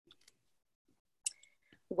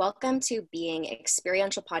Welcome to Being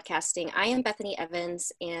Experiential Podcasting. I am Bethany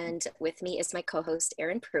Evans, and with me is my co-host,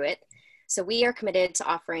 Erin Pruitt. So we are committed to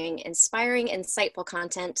offering inspiring, insightful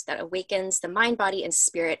content that awakens the mind, body, and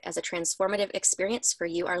spirit as a transformative experience for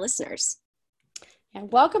you, our listeners. And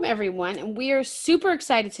welcome, everyone. And we are super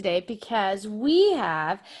excited today because we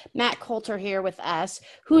have Matt Coulter here with us,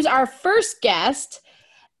 who's our first guest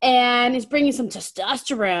and is bringing some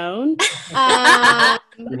testosterone.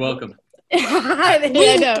 You're welcome. We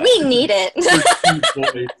need it.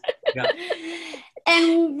 Yeah.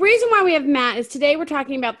 And reason why we have Matt is today we're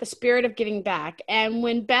talking about the spirit of giving back. And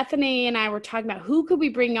when Bethany and I were talking about who could we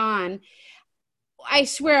bring on, I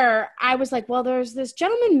swear I was like, well, there's this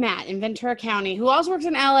gentleman, Matt, in Ventura County, who also works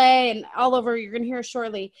in LA and all over. You're going to hear it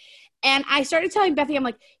shortly. And I started telling Bethany, I'm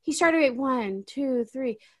like, he started at 1, 2,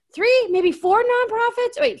 3, maybe 4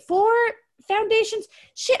 nonprofits. 4 foundations.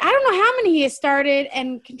 Shit, I don't know how many he has started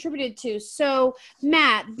and contributed to. So,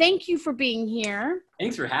 Matt, thank you for being here.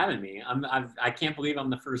 Thanks for having me. I can't believe I'm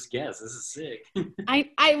the first guest. This is sick.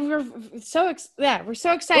 We're so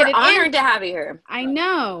excited. We're honored to have you here. I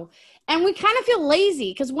know. And we kind of feel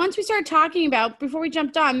lazy because once we started talking about, before we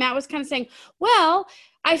jumped on, Matt was kind of saying, well,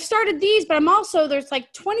 I started these, but I'm also, there's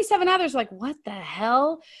like 27 others. Like, what the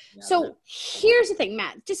hell? Yeah, so here's the thing,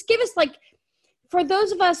 Matt, just give us like, for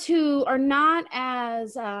those of us who are not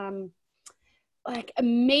as like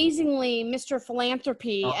amazingly Mr.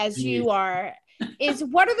 Philanthropy as you are, is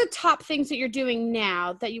what are the top things that you're doing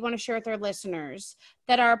now that you want to share with our listeners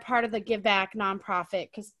that are a part of the Give Back nonprofit?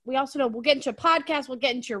 Because we also know we'll get into a podcast, we'll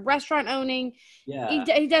get into your restaurant owning. Yeah,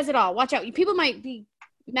 he does it all. Watch out. People might be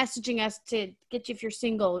messaging us to get you if you're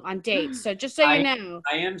single on dates. So just so you know.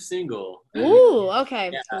 I am single. Ooh,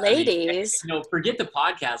 okay. Yeah, ladies. Forget the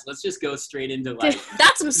podcast. Let's just go straight into like.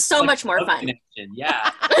 That's so much more fun. Connection.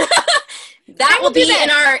 Yeah. That will be in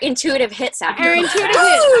our intuitive hits after. Our intuitive hits.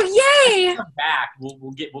 Oh, yay! Come back.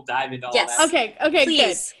 We'll dive into all that. Okay,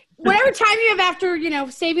 please. Good. Whatever time you have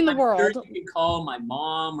after, saving the world. Sure you can call my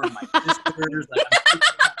mom or my sisters.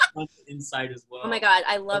 I'm inside as well. Oh my God,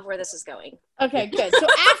 I love where this is going. Okay, good. So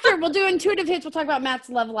after we'll do intuitive hits, we'll talk about Matt's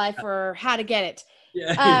love life or how to get it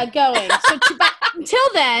going. So but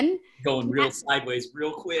until then, going real sideways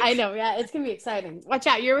real quick. I know, yeah, it's gonna be exciting. Watch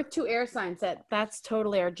out, you're with 2 air signs. That's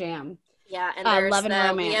totally our jam. Yeah, and there's love and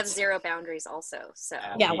romance. We have 0 boundaries also. So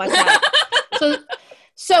yeah, watch out.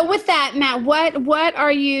 So with that, Matt, what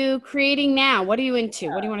are you creating now? What are you into?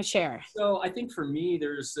 What do you want to share? So I think for me,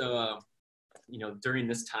 there's during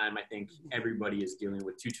this time, I think everybody is dealing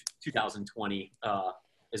with 2020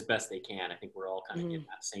 as best they can. I think we're all kind of in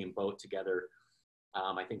that same boat together.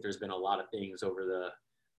 I think there's been a lot of things over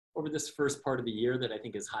this first part of the year that I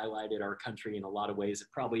think has highlighted our country in a lot of ways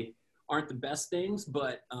that probably aren't the best things,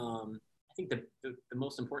 but I think the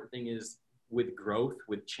most important thing is with growth,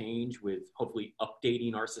 with change, with hopefully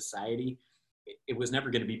updating our society, it was never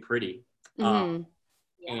going to be pretty. And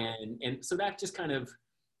so that just kind of,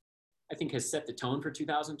 I think, has set the tone for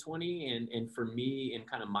 2020 and for me and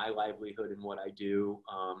kind of my livelihood and what I do.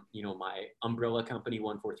 My umbrella company,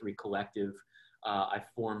 143 Collective, I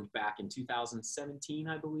formed back in 2017,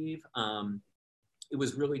 I believe. It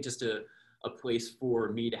was really just a place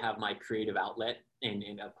for me to have my creative outlet and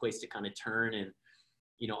a place to kind of turn. And,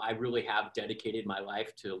 I really have dedicated my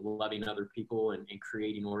life to loving other people and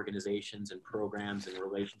creating organizations and programs and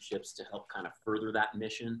relationships to help kind of further that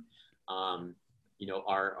mission. Our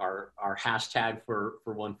hashtag for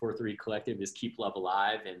 143 Collective is Keep Love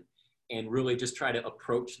Alive, and really just try to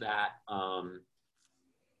approach that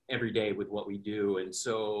every day with what we do. And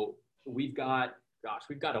so we've got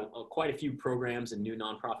quite a few programs and new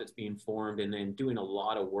nonprofits being formed, and then doing a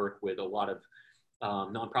lot of work with a lot of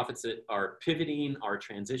nonprofits that are pivoting, are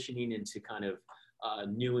transitioning into kind of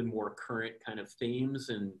new and more current kind of themes.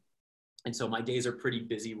 And so my days are pretty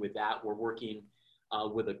busy with that. We're working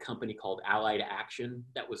with a company called Allied Action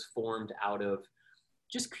that was formed out of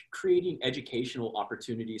just creating educational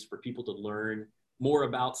opportunities for people to learn more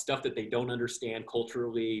about stuff that they don't understand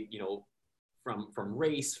culturally, from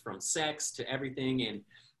race, from sex to everything.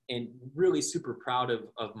 And really super proud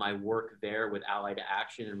of my work there with Allied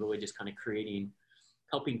Action and really just kind of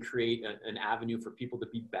helping create an avenue for people to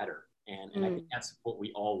be better. And I think that's what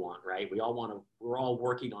we all want, right? We're all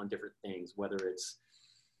working on different things, whether it's,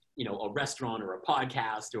 a restaurant or a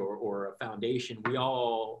podcast or a foundation. We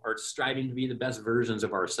all are striving to be the best versions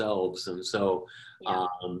of ourselves. And so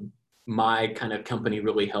my kind of company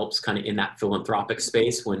really helps kind of in that philanthropic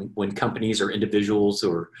space when companies or individuals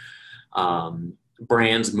or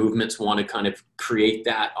brands, movements want to kind of create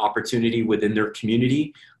that opportunity within their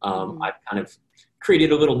community. I've kind of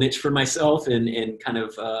created a little niche for myself and kind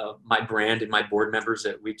of my brand and my board members,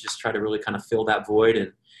 that we just try to really kind of fill that void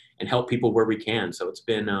and help people where we can. So it's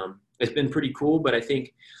been pretty cool. But I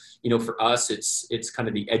think, for us, it's kind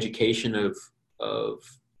of the education of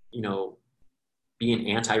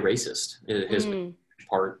being anti-racist. It has been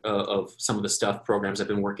part of some of the stuff programs I've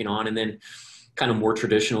been working on. And then kind of more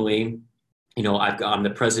traditionally, I'm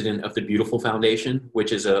the president of the Beautiful Foundation,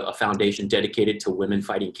 which is a foundation dedicated to women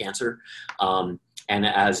fighting cancer. And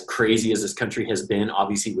as crazy as this country has been,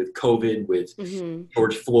 obviously with COVID, with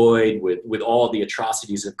George Floyd, with all the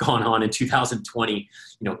atrocities that have gone on in 2020,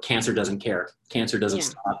 cancer doesn't care. Cancer doesn't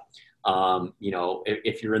stop.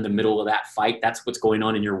 If you're in the middle of that fight, that's what's going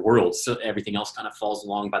on in your world. So everything else kind of falls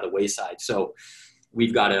along by the wayside. So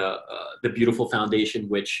we've got the Beautiful Foundation,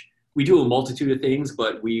 which we do a multitude of things,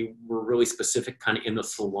 but we were really specific kind of in the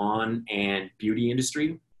salon and beauty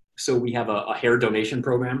industry. So we have a hair donation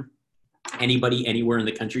program. Anybody anywhere in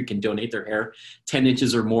the country can donate their hair 10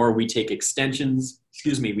 inches or more. We take extensions,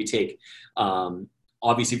 we take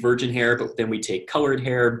obviously virgin hair, but then we take colored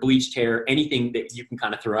hair, bleached hair, anything that you can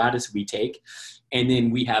kind of throw at us, we take. And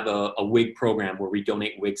then we have a wig program where we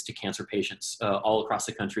donate wigs to cancer patients all across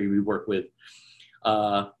the country. We work with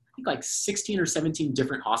I think like 16 or 17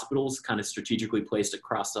 different hospitals kind of strategically placed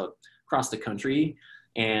across the country.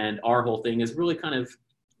 And our whole thing is really kind of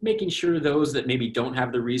making sure those that maybe don't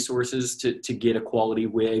have the resources to get a quality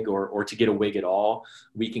wig or to get a wig at all,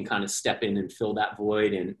 we can kind of step in and fill that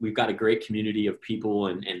void. And we've got a great community of people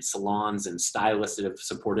and salons and stylists that have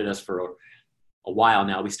supported us for a while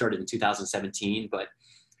now. We started in 2017, but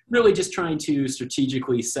really just trying to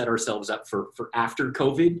strategically set ourselves up for after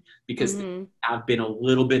COVID, because I've been a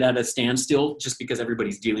little bit at a standstill just because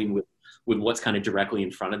everybody's dealing with what's kind of directly in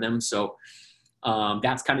front of them. So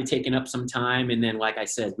that's kind of taken up some time. And then, like I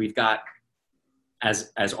said, we've got,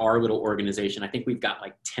 as our little organization, I think we've got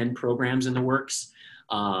like 10 programs in the works,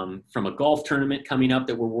 from a golf tournament coming up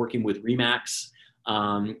that we're working with Remax,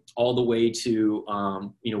 all the way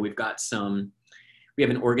to, we have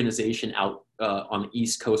an organization out on the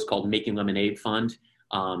East Coast called Making Lemonade Fund.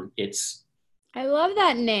 I love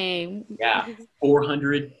that name. Yeah,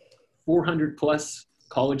 400 plus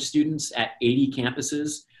college students at 80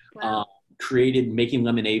 campuses. Wow. Created Making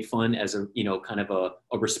Lemonade Fund as a, kind of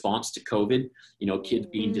a response to COVID, kids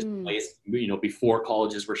being displaced, before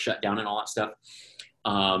colleges were shut down and all that stuff.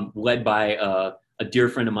 Led by a dear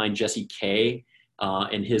friend of mine, Jesse Kay,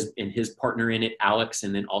 and his partner in it, Alex,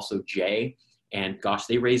 and then also Jay. And gosh,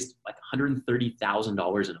 they raised like $130,000 in a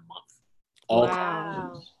month.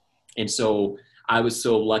 Wow. And so I was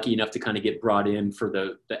so lucky enough to kind of get brought in for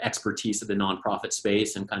the expertise of the nonprofit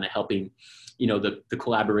space and kind of helping, the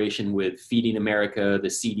collaboration with Feeding America, the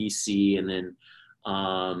CDC, and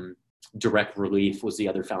then Direct Relief was the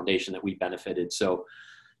other foundation that we benefited. So,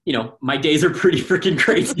 my days are pretty freaking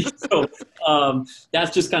crazy. So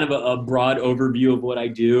that's just kind of a broad overview of what I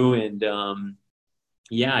do. And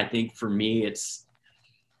I think for me, it's,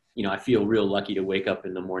 I feel real lucky to wake up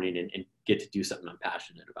in the morning and get to do something I'm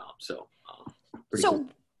passionate about. So, cool.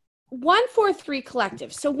 143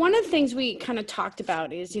 Collective. So one of the things we kind of talked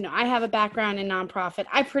about is, I have a background in nonprofit.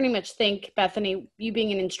 I pretty much think, Bethany, you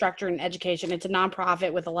being an instructor in education, it's a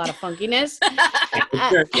nonprofit with a lot of funkiness.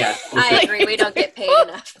 Yeah, I agree. We don't get paid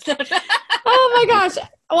enough. Oh my gosh.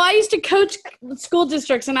 Well, I used to coach school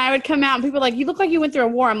districts and I would come out and people were like, you look like you went through a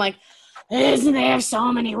war. I'm like, isn't there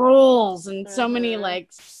so many rules and so many like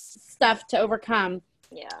stuff to overcome?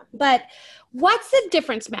 Yeah. But what's the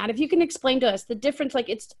difference, Matt? If you can explain to us the difference, like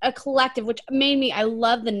it's a collective, which made me, I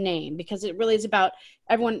love the name because it really is about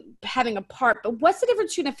everyone having a part. But what's the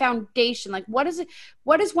difference between a foundation? Like what is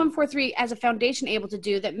 143 as a foundation able to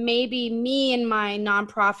do that maybe me and my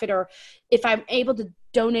nonprofit, or if I'm able to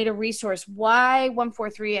donate a resource, why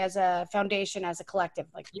 143 as a foundation, as a collective,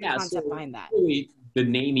 like the concept behind that? Really, the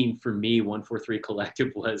naming for me, 143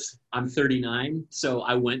 Collective, was I'm 39. So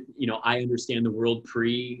I went, I understand the world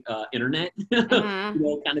pre-internet, kind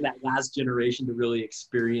of that last generation to really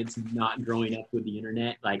experience not growing up with the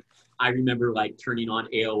internet. Like I remember like turning on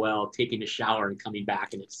AOL, taking a shower and coming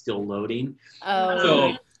back and it's still loading. Oh.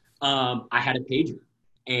 So I had a pager.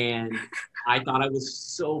 And I thought I was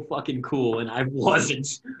so fucking cool, and I wasn't.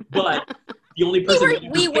 But the only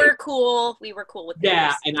person we were cool. We were cool with things.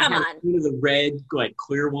 Yeah, and I had one of the red, like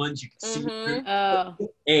clear ones you could see. Oh.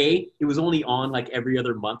 It was only on like every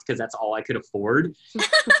other month because that's all I could afford.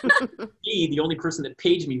 B, the only person that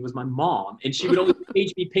paged me was my mom, and she would only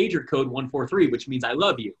page me pager code 143, which means I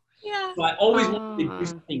love you. Yeah. So I always wanted to do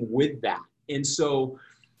something with that. And so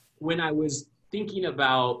when I was thinking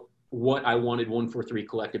about what I wanted 143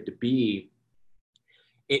 Collective to be,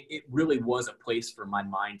 it really was a place for my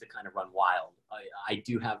mind to kind of run wild. I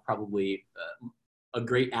do have probably a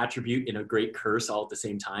great attribute and a great curse all at the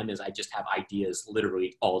same time, as I just have ideas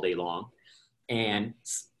literally all day long. And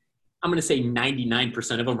I'm going to say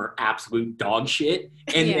 99% of them are absolute dog shit.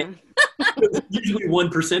 And then usually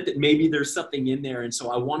 1% that maybe there's something in there. And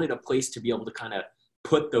so I wanted a place to be able to kind of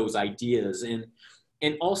put those ideas in.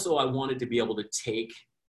 And also I wanted to be able to take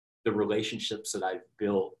the relationships that I've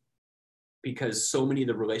built, because so many of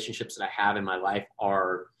the relationships that I have in my life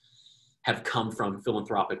have come from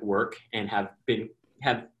philanthropic work and have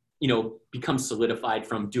become solidified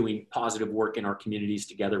from doing positive work in our communities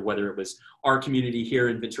together, whether it was our community here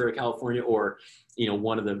in Ventura, California, or,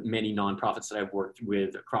 one of the many nonprofits that I've worked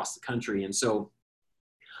with across the country. And so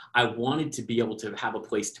I wanted to be able to have a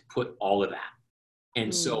place to put all of that.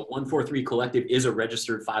 And so 143 Collective is a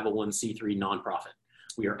registered 501c3 nonprofit.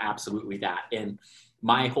 We are absolutely that. And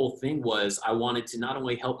my whole thing was I wanted to not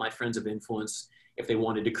only help my friends of influence if they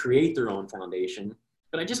wanted to create their own foundation,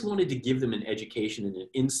 but I just wanted to give them an education and an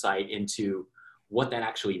insight into what that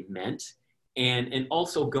actually meant. And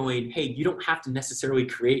also going, hey, you don't have to necessarily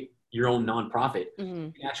create your own nonprofit.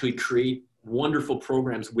 You can actually create wonderful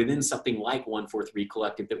programs within something like 143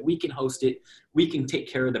 Collective that we can host it. We can take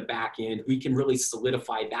care of the back end. We can really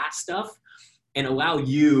solidify that stuff and allow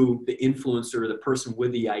you, the influencer, the person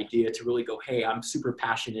with the idea, to really go, hey, I'm super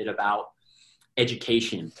passionate about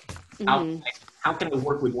education. How can I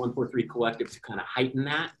work with 143 Collective to kind of heighten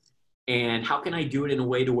that? And how can I do it in a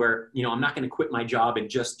way to where, I'm not going to quit my job and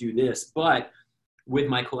just do this, but with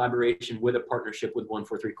my collaboration, with a partnership with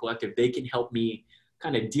 143 Collective, they can help me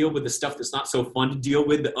kind of deal with the stuff that's not so fun to deal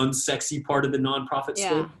with, the unsexy part of the nonprofit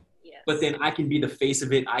space. Yes. But then I can be the face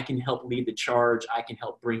of it. I can help lead the charge. I can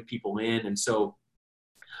help bring people in. And so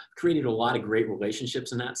created a lot of great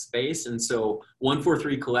relationships in that space. And so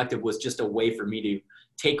 143 Collective was just a way for me to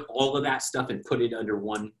take all of that stuff and put it under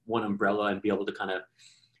one umbrella and be able to kind of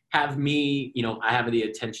have me, I have the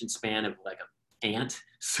attention span of like an ant.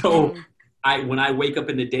 So when I wake up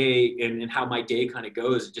in the day and how my day kind of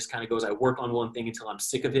goes, it just kind of goes, I work on one thing until I'm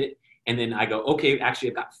sick of it. And then I go, okay, actually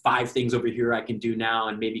I've got 5 things over here I can do now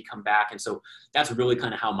and maybe come back. And so that's really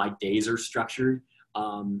kind of how my days are structured.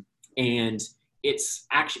 And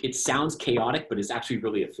it sounds chaotic, but it's actually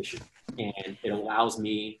really efficient. And it allows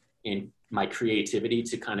me in my creativity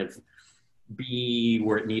to kind of be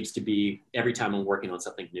where it needs to be every time I'm working on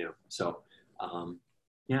something new. So,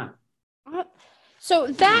 yeah. So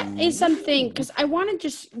that is something, because I wanted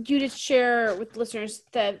you to share with listeners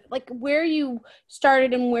that like where you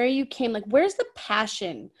started and where you came, like where's the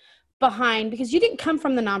passion behind, because you didn't come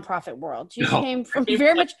from the nonprofit world. You came from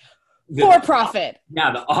very much for-profit.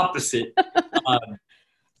 Yeah, the opposite.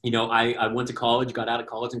 I went to college, got out of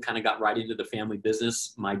college and kind of got right into the family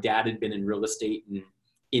business. My dad had been in real estate and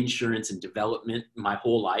insurance and development my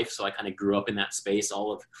whole life. So I kind of grew up in that space.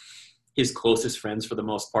 All of his closest friends for the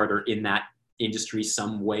most part are in that industry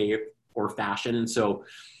some way or fashion. And so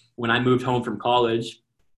when I moved home from college,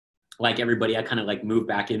 like everybody, I kind of like moved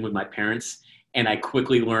back in with my parents, and I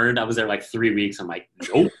quickly learned, I was there like 3 weeks. I'm like,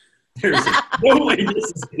 nope, there's no way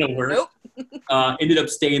this is going to work. Nope. Ended up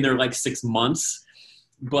staying there like 6 months,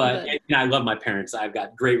 but and I love my parents. I've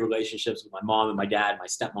got great relationships with my mom and my dad, my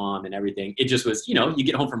stepmom and everything. It just was, you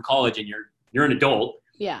get home from college and you're an adult.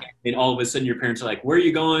 Yeah. And all of a sudden your parents are like, where are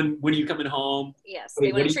you going? When are you coming home? Yes.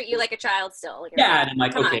 They want to treat you like a child still. Like and I'm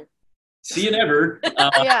like, okay, see you never.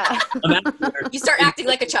 You start acting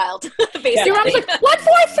like a child, basically. Your mom's like,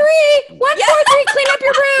 143, 143, clean up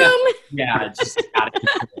your room. Yeah, just got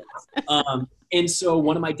it. And so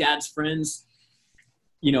one of my dad's friends,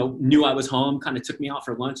 knew I was home, kind of took me out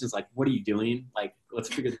for lunch and was like, what are you doing? Like, let's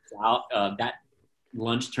figure this out. That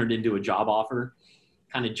lunch turned into a job offer.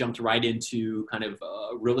 Kind of jumped right into kind of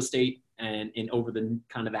real estate, and over the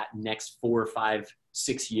kind of that next 4, 5,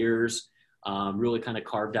 6 years, really kind of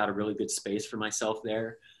carved out a really good space for myself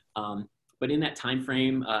there. But in that time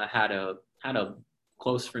frame, had a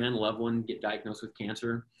close friend, loved one, get diagnosed with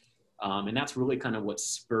cancer, and that's really kind of what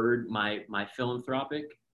spurred my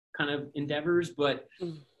philanthropic kind of endeavors. But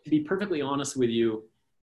to be perfectly honest with you,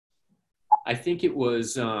 I think it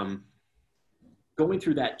was going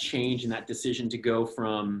through that change and that decision to go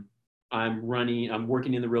from I'm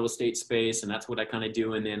working in the real estate space, and that's what I kind of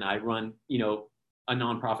do. And then I run, a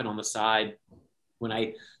nonprofit on the side. When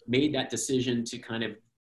I made that decision to kind of,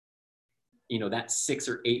 that 6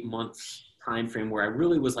 or 8 months time frame where I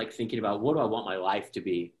really was like thinking about what do I want my life to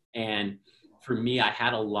be. And for me, I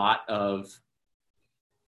had a lot of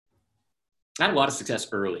success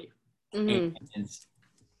early. And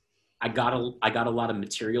I got a lot of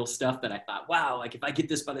material stuff that I thought, wow, like if I get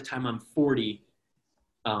this by the time I'm 40,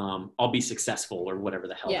 I'll be successful or whatever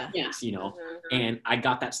the hell that is, you know? And I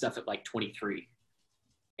got that stuff at like 23.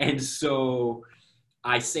 And so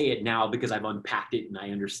I say it now because I've unpacked it and I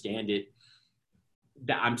understand it,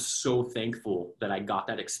 that I'm so thankful that I got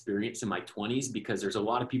that experience in my 20s, because there's a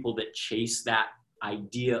lot of people that chase that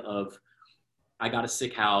idea of, I got a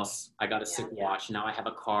sick house, I got a sick watch, now I have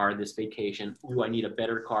a car, this vacation, ooh, I need a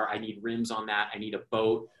better car, I need rims on that, I need a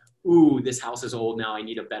boat, ooh, this house is old now, I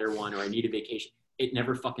need a better one, or I need a vacation. It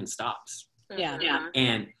never fucking stops.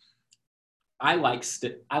 And I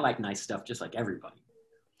like nice stuff just like everybody,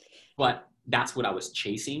 but that's what I was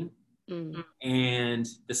chasing. And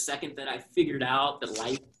the second that I figured out that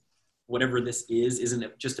life, whatever this is, isn't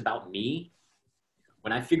just about me,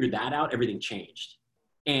 when I figured that out, everything changed.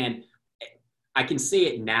 And I can say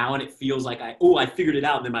it now and it feels like I figured it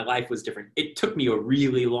out and then my life was different. It took me a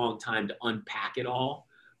really long time to unpack it all.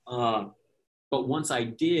 But once I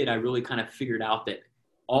did, I really kind of figured out that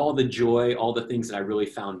all the joy, all the things that I really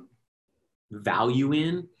found value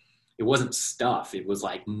in, it wasn't stuff. It was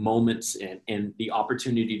like moments and the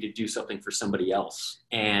opportunity to do something for somebody else.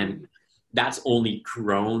 And that's only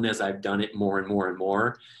grown as I've done it more and more and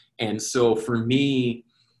more. And so for me,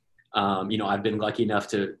 you know, I've been lucky enough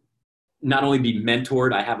to not only be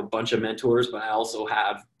mentored, I have a bunch of mentors, but I also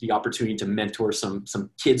have the opportunity to mentor some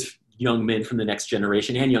kids, young men from the next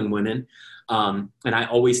generation and young women. And I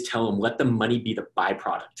always tell them, let the money be the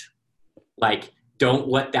byproduct. Like, don't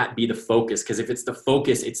let that be the focus. Because if it's the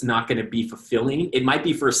focus, it's not going to be fulfilling. It might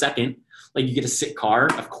be for a second. Like, you get a sick car,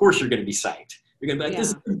 of course you're going to be psyched. You're going to be like, this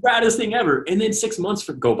is the baddest thing ever. And then 6 months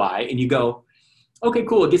go by and you go, okay,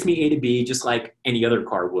 cool. It gets me A to B just like any other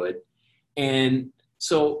car would. And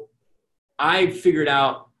so I figured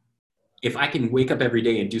out, if I can wake up every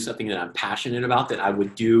day and do something that I'm passionate about, that I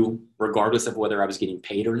would do regardless of whether I was getting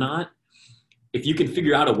paid or not. If you can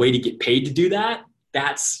figure out a way to get paid to do that,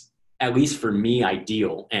 that's, at least for me,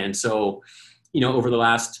 ideal. And so, you know, over the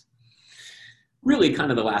last, really kind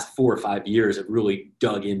of the last 4 or 5 years, I've really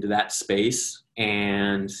dug into that space.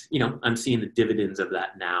 And, you know, I'm seeing the dividends of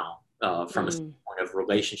that now, from a standpoint of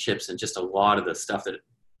relationships and just a lot of the stuff that,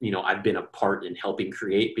 you know, I've been a part in helping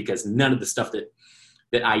create, because none of the stuff that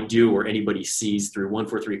I do or anybody sees through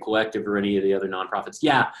 143 Collective or any of the other nonprofits.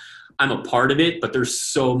 Yeah, I'm a part of it, but there's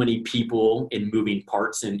so many people in moving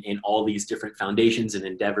parts in all these different foundations and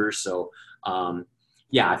endeavors. So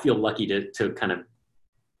yeah, I feel lucky to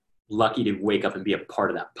wake up and be a part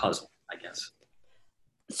of that puzzle, I guess.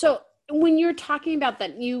 So when you're talking about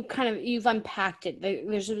that, you've unpacked it.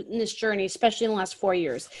 There's in this journey, especially in the last 4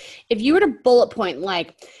 years. If you were to bullet point,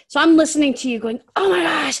 like, so I'm listening to you going, oh my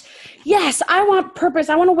gosh, yes, I want purpose.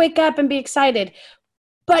 I want to wake up and be excited.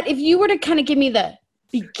 But if you were to kind of give me the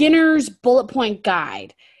beginner's bullet point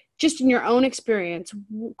guide, just in your own experience,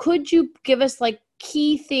 could you give us like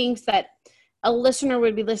key things that a listener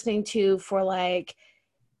would be listening to for like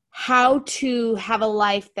how to have a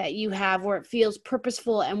life that you have where it feels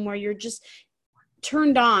purposeful and where you're just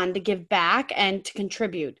turned on to give back and to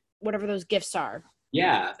contribute, whatever those gifts are?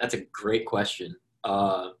 Yeah, that's a great question.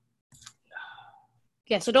 Yeah,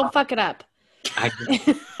 so don't fuck it up.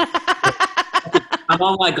 I'm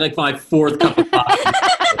on like my 4th cup of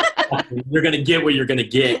coffee. You're going to get what you're going to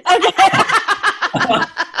get. Okay.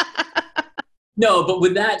 No, but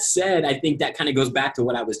with that said, I think that kind of goes back to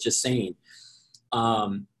what I was just saying.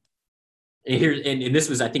 And this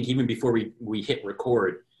was, I think, even before we hit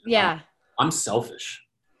record. Yeah. I'm selfish.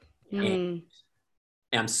 And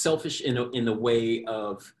I'm selfish in the way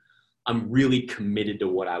of, I'm really committed to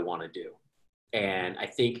what I want to do. And I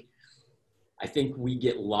think we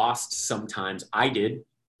get lost sometimes. I did,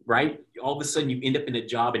 right? All of a sudden you end up in a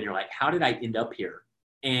job and you're like, how did I end up here?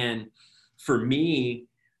 And for me,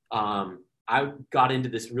 I got into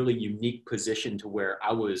this really unique position to where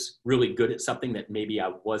I was really good at something that maybe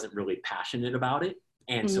I wasn't really passionate about it.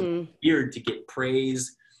 And so it's weird to get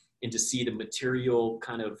praise and to see the material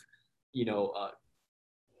kind of, you know,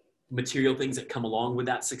 material things that come along with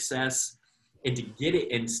that success, and to get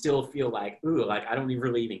it and still feel like, ooh, like I don't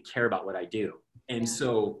really even care about what I do. And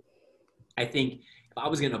so I think if I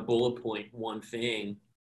was going to bullet point one thing,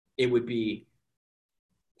 it would be,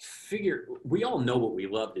 we all know what we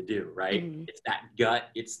love to do, right? It's that gut,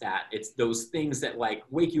 it's those things that like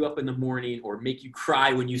wake you up in the morning or make you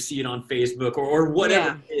cry when you see it on Facebook or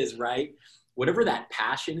whatever it is, right? Whatever that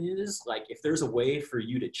passion is, like if there's a way for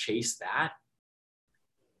you to chase that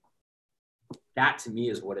to me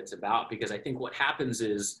is what it's about. Because I think what happens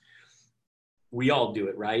is we all do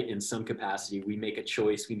it, right? In some capacity, we make a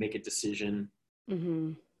choice, we make a decision.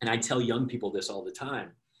 And I tell young people this all the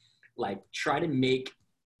time, like try to make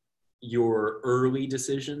your early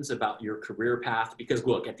decisions about your career path, because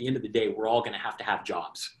look, at the end of the day, we're all going to have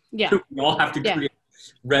jobs. Yeah. We all have to Yeah. create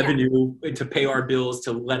revenue to pay our bills,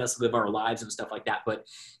 to let us live our lives and stuff like that. But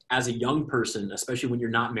as a young person, especially when you're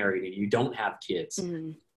not married and you don't have kids,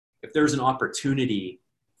 if there's an opportunity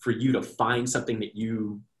for you to find something that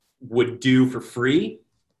you would do for free,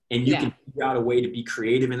 and you can figure out a way to be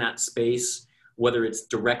creative in that space, whether it's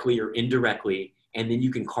directly or indirectly, and then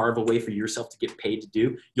you can carve a way for yourself to get paid to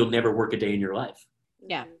do, you'll never work a day in your life.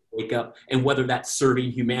 Yeah. Wake up. And whether that's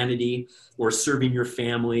serving humanity or serving your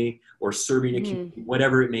family or serving a community,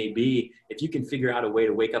 whatever it may be, if you can figure out a way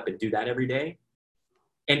to wake up and do that every day,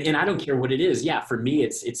 and I don't care what it is. Yeah, for me,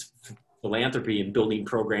 it's philanthropy and building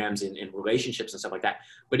programs and relationships and stuff like that.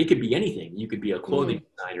 But it could be anything. You could be a clothing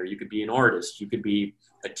designer. You could be an artist. You could be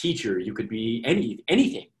a teacher. You could be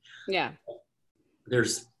anything. Yeah.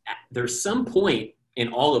 There's some point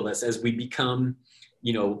in all of us as we become,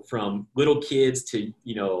 from little kids to,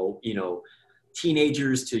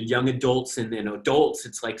 teenagers to young adults and then adults.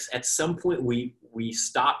 It's like at some point we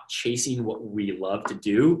stop chasing what we love to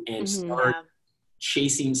do and start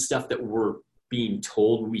chasing stuff that we're being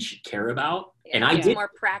told we should care about. Yeah, and I did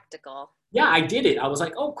more practical. Yeah, I did it. I was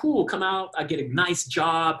like, oh, cool, come out. I get a nice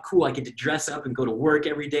job. Cool. I get to dress up and go to work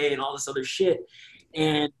every day and all this other shit.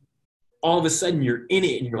 And all of a sudden you're in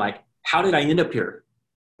it and you're like, how did I end up here?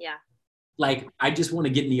 Yeah. Like, I just want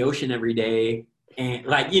to get in the ocean every day. And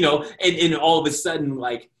like, and all of a sudden,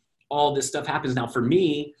 like, all this stuff happens. Now for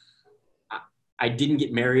me, I didn't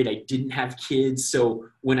get married. I didn't have kids. So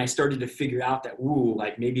when I started to figure out that,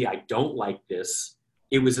 like maybe I don't like this,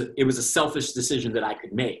 it was a selfish decision that I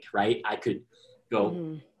could make, right? I could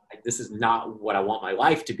go, like, this is not what I want my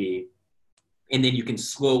life to be. And then you can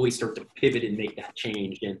slowly start to pivot and make that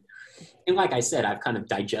change. And like I said, I've kind of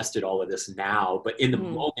digested all of this now, but in the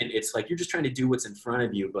moment, it's like, you're just trying to do what's in front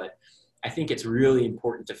of you. But I think it's really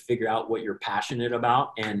important to figure out what you're passionate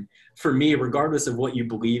about. And for me, regardless of what you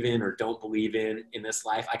believe in or don't believe in this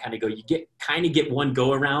life, I kind of go, you get one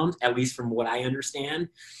go around, at least from what I understand.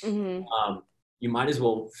 You might as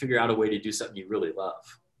well figure out a way to do something you really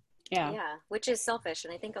love. Yeah. Yeah, which is selfish.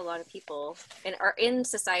 And I think a lot of people in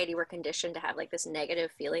society, we're conditioned to have like this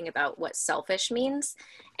negative feeling about what selfish means.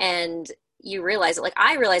 And you realize it, like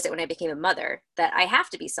I realized it when I became a mother, that I have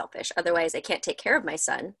to be selfish. Otherwise I can't take care of my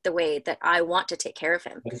son the way that I want to take care of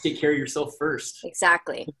him. You take care of yourself first.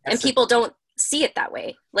 Exactly. And people don't see it that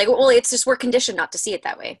way. Like, well, it's just, we're conditioned not to see it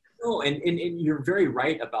that way. No, and you're very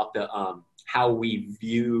right about the, how we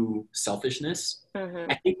view selfishness.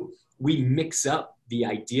 I think we mix up the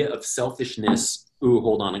idea of selfishness. Ooh,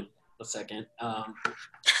 hold on a second. Hold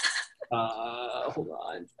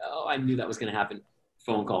on. Oh, I knew that was going to happen.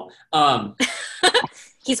 Phone call.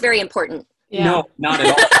 He's very important. Yeah. No, not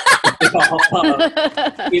at all.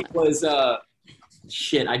 It was,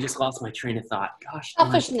 shit, I just lost my train of thought. Gosh.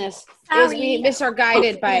 Selfishness is we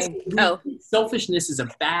misguided by. Selfishness is a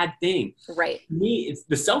bad thing. Right. To me, it's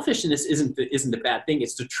the selfishness isn't the bad thing.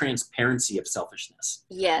 It's the transparency of selfishness.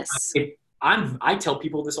 Yes. I tell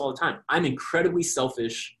people this all the time. I'm incredibly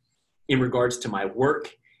selfish in regards to my work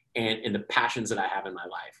and the passions that I have in my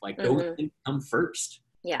life. Like those things come first.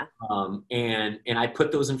 Yeah. And I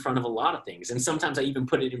put those in front of a lot of things. And sometimes I even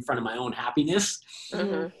put it in front of my own happiness.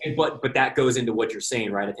 But that goes into what you're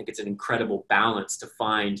saying, right? I think it's an incredible balance to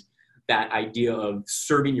find that idea of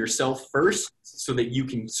serving yourself first so that you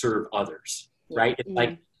can serve others, right? It's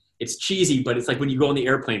like, it's cheesy, but it's like when you go on the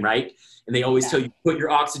airplane, right? And they always tell you, put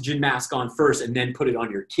your oxygen mask on first and then put it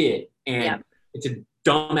on your kid. And it's a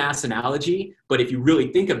dumbass analogy, but if you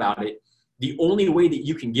really think about it, the only way that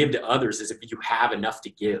you can give to others is if you have enough to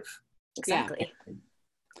give. Exactly.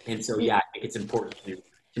 And so, I think it's important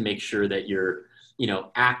to make sure that you're,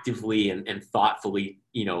 actively and thoughtfully,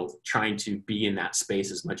 trying to be in that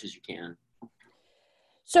space as much as you can.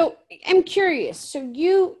 So I'm curious. So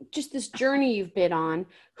just this journey you've been on,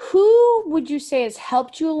 who would you say has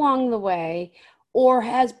helped you along the way, or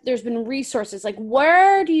there's been resources? Like,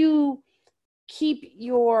 where do you keep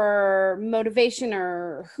your motivation,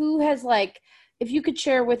 or who has, like, if you could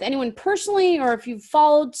share with anyone personally, or if you've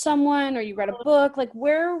followed someone or you read a book, like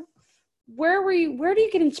where do you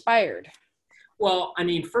get inspired? Well, I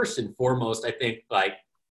mean, first and foremost, I think like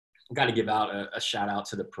I've got to give out a shout out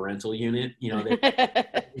to the parental unit,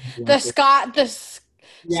 Scottish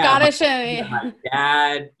my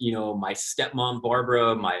dad, my stepmom,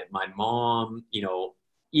 Barbara, my mom,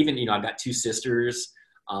 even, I've got two sisters.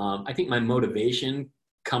 I think my motivation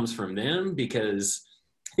comes from them because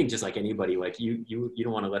I think just like anybody, like you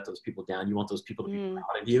don't want to let those people down. You want those people to be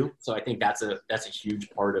proud of you. So I think that's a huge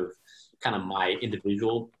part of kind of my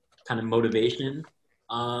individual kind of motivation.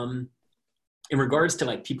 In regards to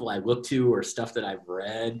like people I look to or stuff that I've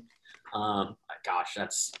read, gosh,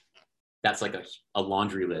 that's like a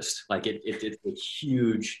laundry list. Like it's a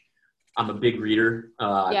huge. I'm a big reader.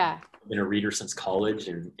 Yeah. I've been a reader since college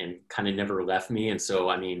and kind of never left me. And so,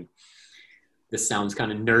 I mean, this sounds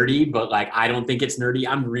kind of nerdy, but like, I don't think it's nerdy.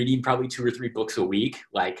 I'm reading probably 2 or 3 books a week.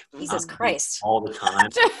 Like Jesus Christ. all the time.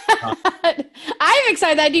 I'm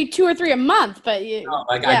excited that I do 2 or 3 a month, but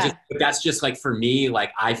but that's just like, for me,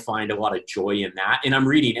 like I find a lot of joy in that, and I'm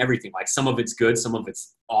reading everything. Like some of it's good, some of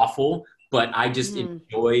it's awful, but I just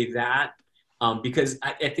enjoy that. Because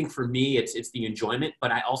I think for me, it's the enjoyment,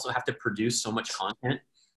 but I also have to produce so much content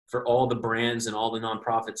for all the brands and all the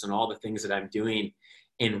nonprofits and all the things that I'm doing.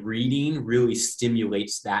 And reading really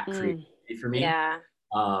stimulates that creativity for me. Yeah.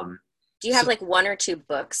 Do you have like 1 or 2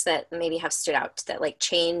 books that maybe have stood out that like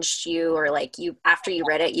changed you, or like you, after you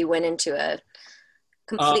read it, you went into a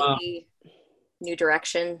completely new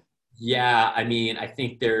direction? Yeah. I mean, I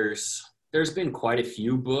think there's been quite a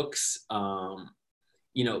few books.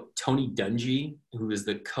 You know, Tony Dungy, who is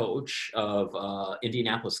the coach of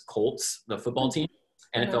Indianapolis Colts, the football team,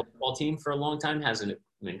 NFL football team for a long time, has an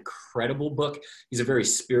incredible book. He's a very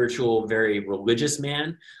spiritual, very religious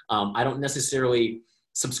man. I don't necessarily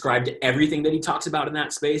subscribe to everything that he talks about in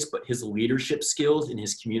that space, but his leadership skills and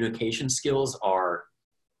his communication skills are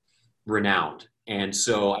renowned. And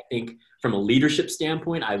so I think from a leadership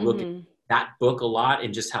standpoint, I look at that book a lot,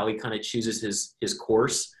 and just how he kind of chooses his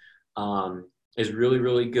course is really,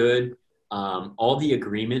 really good. All the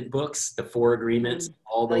agreement books, the 4 agreements,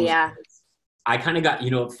 all those. I kind of got,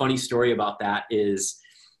 a funny story about that is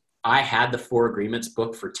I had the 4 agreements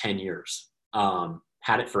book for 10 years,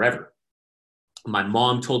 had it forever. My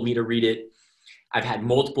mom told me to read it. I've had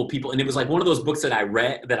multiple people, and it was like one of those books that I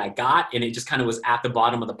read, that I got, and it just kind of was at the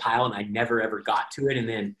bottom of the pile, and I never ever got to it. And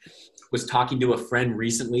then was talking to a friend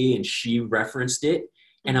recently, and she referenced it.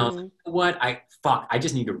 And I was like, what? I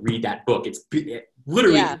just need to read that book. It's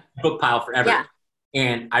literally a book pile forever. Yeah.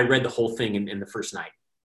 And I read the whole thing in the first night.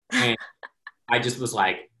 And I just was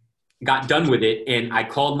like, got done with it. And I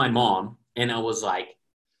called my mom, and I was like,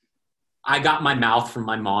 I got my mouth from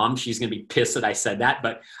my mom. She's going to be pissed that I said that.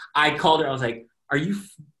 But I called her. I was like, are you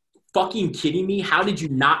fucking kidding me? How did you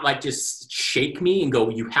not like just shake me and go,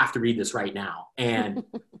 you have to read this right now? And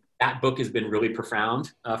that book has been really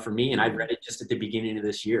profound for me. And I read it just at the beginning of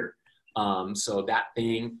this year. So that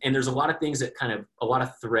thing, and there's a lot of things that a lot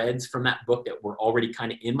of threads from that book that were already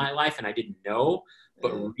kind of in my life and I didn't know,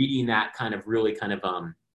 but reading that really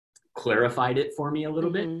clarified it for me a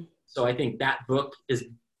little bit. So I think that book is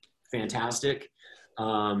fantastic.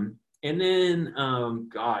 And then,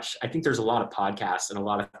 I think there's a lot of podcasts and a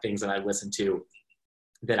lot of things that I listen to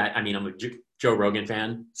that I'm a Joe Rogan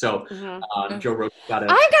fan. So Joe Rogan I got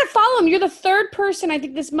to follow him. You're the 3rd person I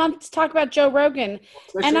think this month to talk about Joe Rogan.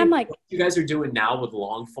 Especially and I'm like, what you guys are doing now with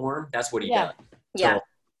long form. That's what he does. Yeah. So,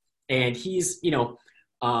 and he's,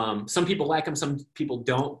 some people like him, some people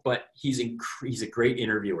don't, but he's a great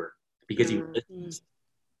interviewer because he listens.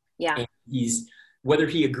 Yeah. And whether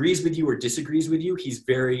he agrees with you or disagrees with you, he's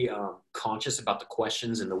very conscious about the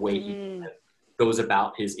questions and the way he goes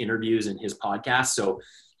about his interviews and his podcast. So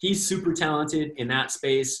he's super talented in that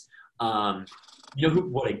space.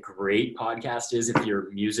 What a great podcast is if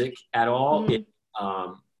you're music at all.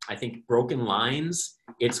 I think Broken Lines.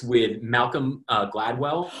 It's with Malcolm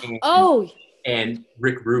Gladwell and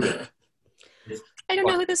Rick Rubin. I don't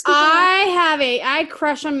know who this is. I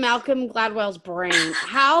crush on Malcolm Gladwell's brain.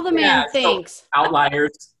 How the man thinks. So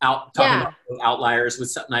Outliers. About Outliers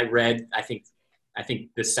was something I read. I think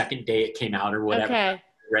the second day it came out or whatever. Okay. I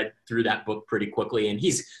read through that book pretty quickly, and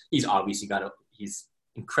he's obviously he's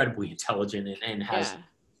incredibly intelligent and has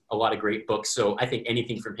a lot of great books. So I think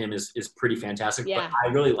anything from him is pretty fantastic. Yeah. But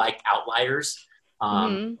I really like Outliers.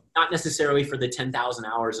 Not necessarily for the 10,000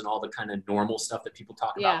 hours and all the kind of normal stuff that people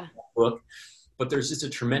talk about in that book, but there's just a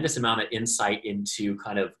tremendous amount of insight into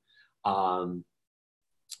kind of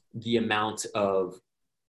the amount of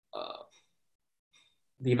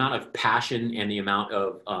passion and the amount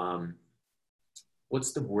of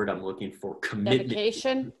what's the word I'm looking for? Commitment.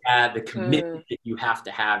 Dedication. The commitment that you have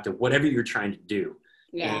to whatever you're trying to do.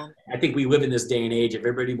 Yeah. And I think we live in this day and age.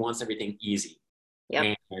 Everybody wants everything easy.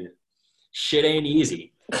 Yep. And shit ain't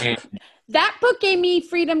easy. And that book gave me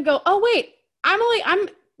freedom. Oh wait, I'm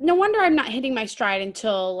no wonder I'm not hitting my stride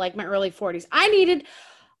until like my early 40s. I needed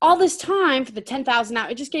all this time for the 10,000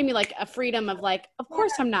 hours. It just gave me like a freedom of like, of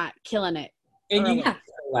course I'm not killing it. And you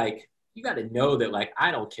got to know that like, I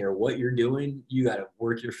don't care what you're doing. You got to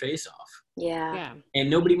work your face off. Yeah. And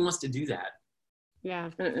nobody wants to do that. Yeah.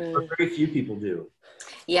 But very few people do.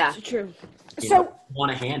 Yeah. It's true. You So know,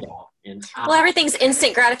 want a handout. And Well, everything's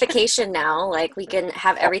instant gratification now. Like we can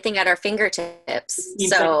have everything at our fingertips.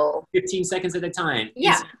 15 seconds at a time.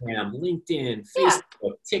 Yeah. Instagram, LinkedIn, Yeah.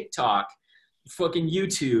 Facebook, TikTok, fucking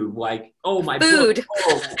YouTube. Like, oh, my Food. book.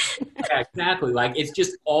 Oh, yeah, exactly. Like, it's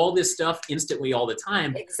just all this stuff instantly all the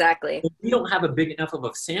time. Exactly. We don't have a big enough of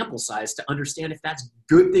a sample size to understand if that's a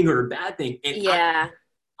good thing or a bad thing. And Yeah.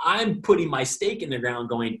 I'm putting my stake in the ground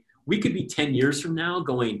going, we could be 10 years from now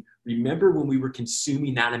going, remember when we were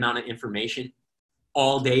consuming that amount of information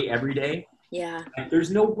all day, every day? Yeah. Like, there's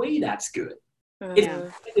no way that's good.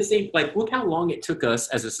 It's the same, like, look how long it took us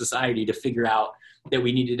as a society to figure out that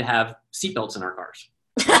we needed to have seatbelts in our cars.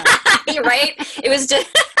 You're right. It was just,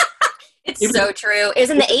 it's so true. It was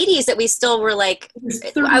in the 80s that we still were like,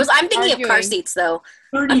 I'm thinking of car seats though.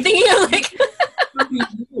 30, I'm thinking of like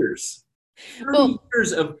 30 years. 30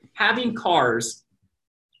 years of having cars,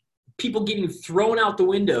 people getting thrown out the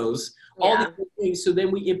windows, all these things. So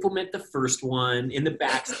then we implement the first one in the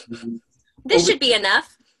back. This should be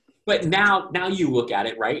enough. But now you look at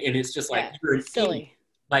it, right? And it's just like, you're silly.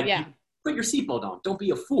 Like, put your seatbelt on. Don't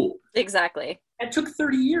be a fool. Exactly. It took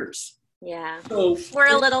 30 years. Yeah. So we're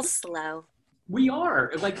a little slow. We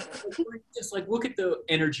are. Like, just like, look at the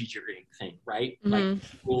energy drink thing, right? Like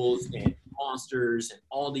Bulls and Monsters and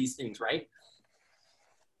all these things, right?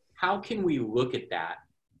 How can we look at that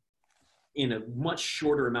in a much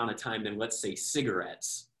shorter amount of time than, let's say,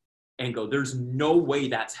 cigarettes, and go, there's no way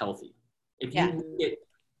that's healthy? If you look at,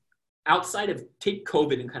 outside of, take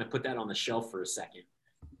COVID and kind of put that on the shelf for a second,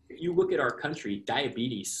 if you look at our country,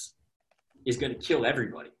 diabetes is going to kill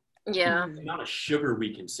everybody. Yeah. The amount of sugar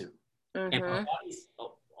we consume. And our bodies,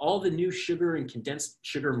 all the new sugar and condensed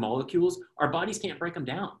sugar molecules, our bodies can't break them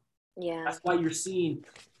down. Yeah. That's why you're seeing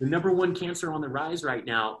the number one cancer on the rise right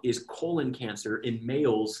now is colon cancer in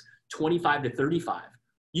males 25 to 35.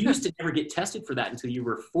 You used to never get tested for that until you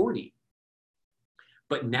were 40.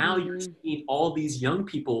 But now you're seeing all these young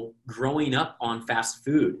people growing up on fast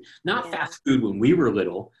food. Not fast food when we were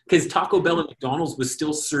little, because Taco Bell and McDonald's was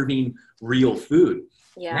still serving real food.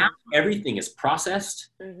 Yeah. Now everything is processed.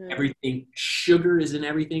 Everything, sugar is in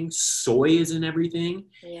everything. Soy is in everything.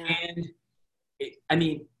 Yeah. And I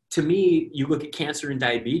mean, to me, you look at cancer and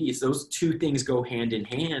diabetes, those two things go hand in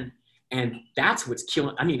hand. And that's what's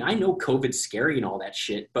killing. I mean, I know COVID's scary and all that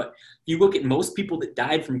shit, but you look at most people that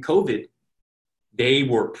died from COVID, they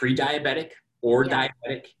were pre-diabetic or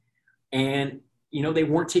diabetic, and, you know, they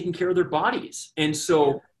weren't taking care of their bodies. And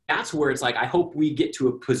so that's where it's like, I hope we get to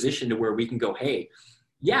a position to where we can go, hey,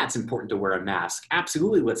 yeah, it's important to wear a mask.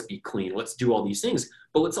 Absolutely. Let's be clean. Let's do all these things,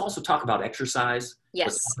 but let's also talk about exercise. Yes.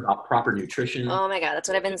 Let's talk about proper nutrition. Oh my God. That's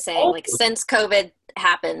what I've been saying. Like, since COVID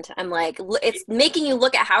happened, I'm like, it's making you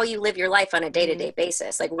look at how you live your life on a day-to-day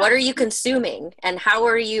basis. Like, what are you consuming, and how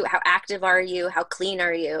active are you? How clean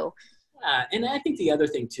are you? And I think the other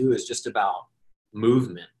thing too is just about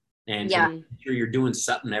movement, and making sure you're doing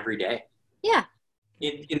something every day. Yeah.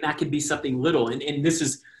 And that could be something little. And this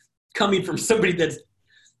is coming from somebody that's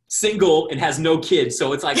single and has no kids.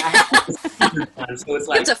 So it's like, I have to, so it's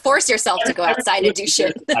like, you have to force yourself to go outside and do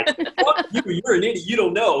shit. Like, fuck you, you're an idiot. You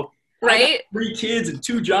don't know. Right? 3 kids and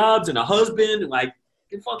 2 jobs and a husband, and like,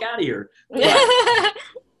 get the fuck out of here.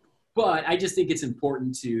 But I just think it's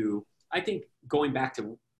important to, I think going back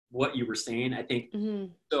to what you were saying, I think,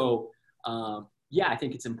 so, I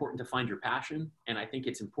think it's important to find your passion. And I think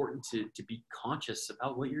it's important to be conscious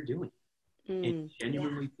about what you're doing and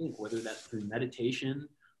genuinely think, whether that's through meditation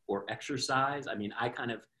or exercise. I mean, I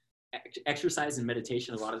kind of, exercise and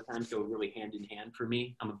meditation a lot of the times go really hand in hand for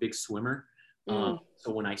me. I'm a big swimmer.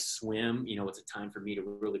 So when I swim, you know, it's a time for me to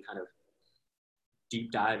really kind of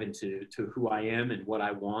deep dive into who I am and what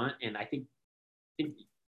I want. And I think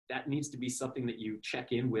that needs to be something that you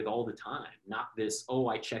check in with all the time, not this,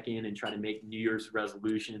 I check in and try to make New Year's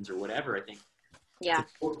resolutions or whatever. I think it's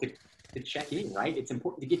important to check in, right? It's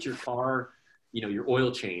important to get your car, you know, your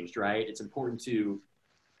oil changed, right? It's important to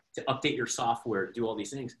update your software, do all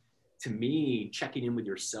these things. To me, checking in with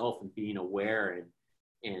yourself and being aware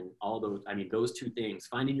and all those, I mean, those two things,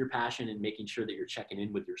 finding your passion and making sure that you're checking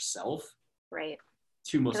in with yourself. Right.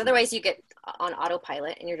 Because otherwise you get on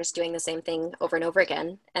autopilot and you're just doing the same thing over and over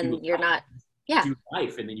again, and you're not, do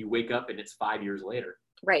life, and then you wake up and it's 5 years later.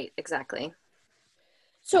 Right. Exactly.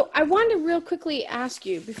 So I wanted to real quickly ask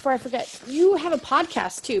you before I forget, you have a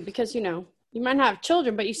podcast too, because, you know, you might not have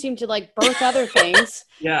children, but you seem to like birth other things.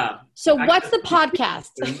 Yeah. So what's the podcast?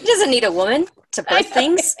 He doesn't need a woman to birth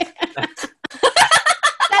things.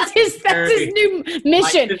 That's his new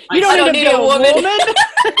mission. You don't need a woman.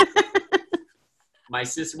 My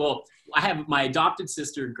sister, well, I have my adopted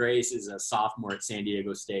sister, Grace, is a sophomore at San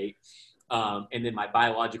Diego State. And then my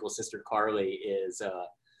biological sister, Carly, is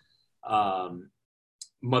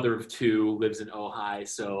mother of two, lives in Ojai.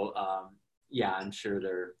 So, yeah, I'm sure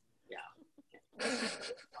they're, yeah.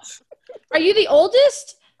 Are you the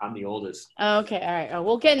oldest? I'm the oldest. Oh, okay. All right. Oh,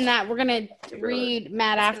 we'll get in that. We're going to read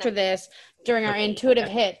Matt after this during our intuitive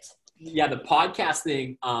hits. Yeah, the podcast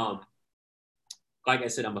thing, like I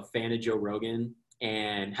said, I'm a fan of Joe Rogan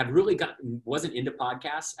and have really wasn't into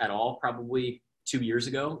podcasts at all, probably 2 years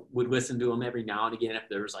ago. Would listen to them every now and again if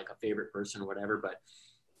there was like a favorite person or whatever. But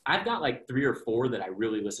I've got like 3 or 4 that I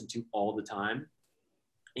really listen to all the time.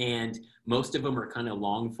 And most of them are kind of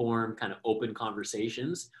long form, kind of open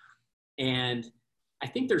conversations. And I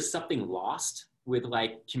think there's something lost with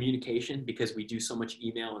like communication because we do so much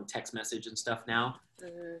email and text message and stuff now.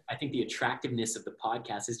 Mm-hmm. I think the attractiveness of the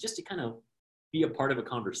podcast is just to kind of be a part of a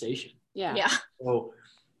conversation. Yeah. So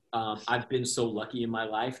I've been so lucky in my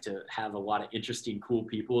life to have a lot of interesting, cool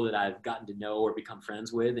people that I've gotten to know or become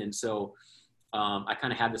friends with. And so I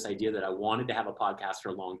kind of had this idea that I wanted to have a podcast for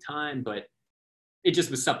a long time, but it just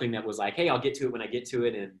was something that was like, hey, I'll get to it when I get to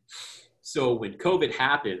it. And so when COVID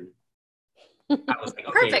happened, I was like,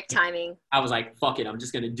 okay, perfect timing. I was like, fuck it. I'm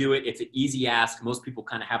just going to do it. It's an easy ask. Most people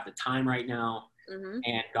kind of have the time right now. Mm-hmm.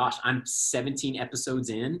 And gosh, I'm 17 episodes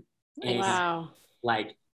in. And wow.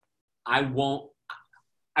 Like, I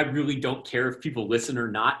really don't care if people listen or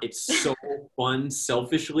not. It's so fun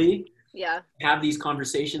selfishly. Yeah. Have these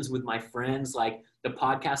conversations with my friends. Like the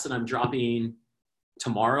podcast that I'm dropping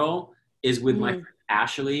tomorrow is with my friend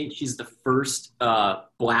Ashley. She's the first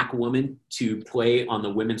Black woman to play on the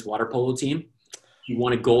women's water polo team. She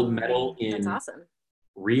won a gold medal in That's awesome.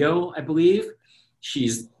 Rio, I believe.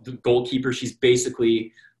 She's the goalkeeper. She's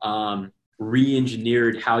basically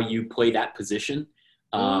re-engineered how you play that position.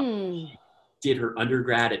 She did her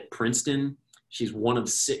undergrad at Princeton. She's one of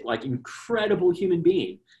 6, like, incredible human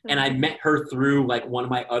being. And I met her through like one of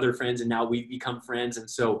my other friends, and now we've become friends. And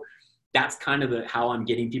so that's kind of how I'm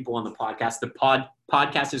getting people on the podcast. The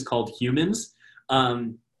podcast is called Humans. I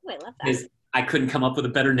love that. I couldn't come up with a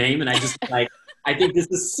better name, and I just like I think this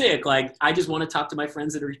is sick. Like I just want to talk to my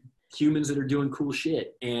friends that are humans that are doing cool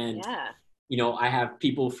shit. And you know, I have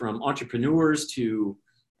people from entrepreneurs to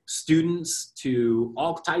students to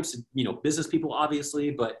all types of, you know, business people,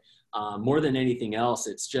 obviously, but more than anything else,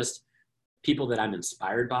 it's just people that I'm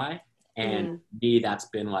inspired by. And me, that's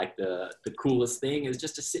been like the coolest thing is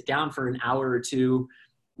just to sit down for an hour or two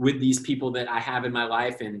with these people that I have in my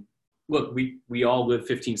life. And look, we all live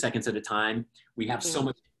 15 seconds at a time. We have so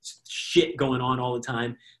much shit going on all the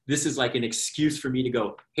time. This is like an excuse for me to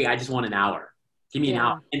go, hey, I just want an hour. Give me an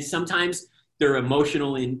hour. And sometimes they're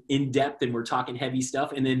emotional and in depth and we're talking heavy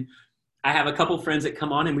stuff. And then I have a couple friends that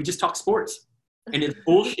come on and we just talk sports. And it's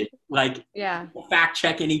bullshit. Like, fact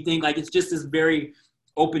check anything. Like, it's just this very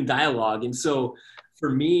open dialogue. And so for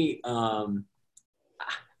me, I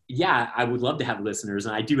would love to have listeners,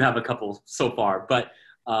 and I do have a couple so far, but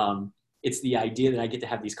it's the idea that I get to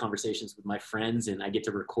have these conversations with my friends and I get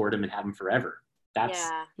to record them and have them forever. That's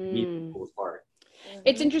me, the coolest part.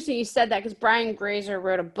 It's interesting you said that because Brian Grazer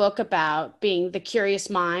wrote a book about being the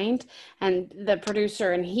curious mind and the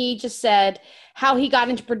producer. And he just said how he got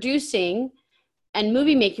into producing and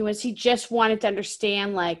movie making was he just wanted to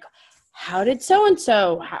understand, like, how did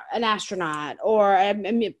so-and-so, an astronaut or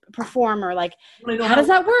a performer, like, how does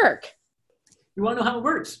that work? You want to know how it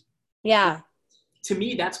works? Yeah. To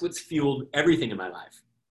me, that's what's fueled everything in my life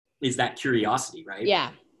is that curiosity, right?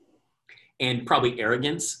 Yeah. And probably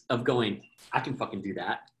arrogance of going, I can fucking do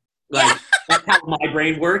that. Like, that's how my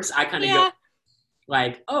brain works. I kind of go,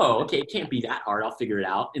 like, oh, okay, it can't be that hard. I'll figure it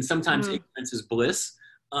out. And sometimes ignorance is bliss.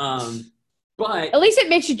 But at least it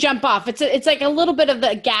makes you jump off. It's like a little bit of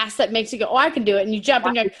the gas that makes you go, oh, I can do it. And you jump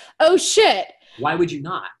and you're like, oh shit. Why would you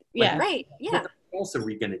not? Yeah. Like, right. Yeah. What else are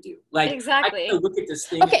we going to do? Like, exactly. I look at this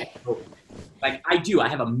thing. Okay. And go, like I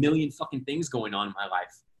have a million fucking things going on in my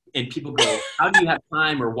life. And people go, how do you have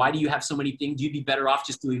time? Or why do you have so many things? You'd be better off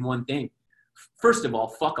just doing one thing. First of all,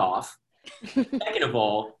 fuck off. Second of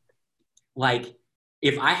all, like,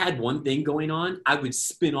 if I had one thing going on, I would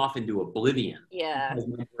spin off into oblivion. Yeah. Because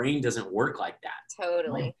my brain doesn't work like that.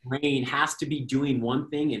 Totally. My brain has to be doing one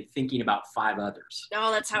thing and thinking about 5 others.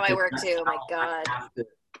 Oh, that's how I work too. Oh my God. That's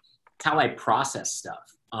how I process stuff.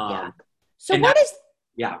 So what is...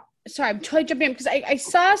 Yeah. Sorry, I'm totally jumping in because I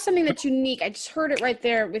saw something that's unique. I just heard it right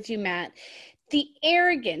there with you, Matt. The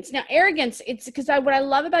arrogance. Now, arrogance, it's because what I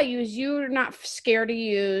love about you is you're not scared to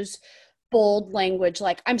use bold language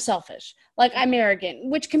like I'm selfish, like I'm arrogant,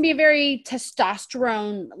 which can be a very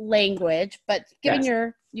testosterone language, but given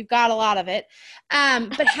your you've got a lot of it.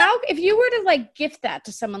 But how, if you were to like gift that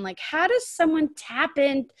to someone, like how does someone tap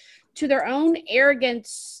into their own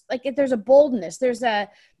arrogance? Like if there's a boldness, there's a,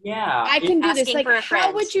 I can do this. Like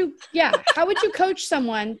how would you coach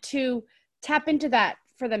someone to tap into that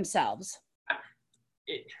for themselves?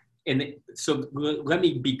 So let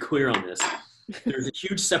me be clear on this. There's a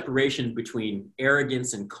huge separation between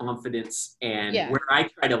arrogance and confidence, and where I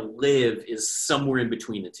try to live is somewhere in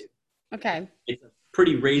between the two. Okay. It's a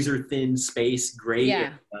pretty razor thin space, gray.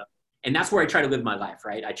 Yeah. And that's where I try to live my life,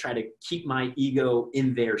 right? I try to keep my ego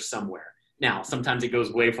in there somewhere. Now, sometimes it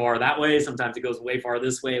goes way far that way. Sometimes it goes way far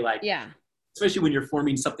this way. Like, especially when you're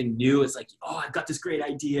forming something new, it's like, oh, I've got this great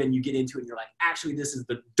idea. And you get into it and you're like, actually, this is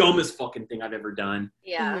the dumbest fucking thing I've ever done.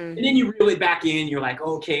 Yeah. And then you reel it back in. You're like,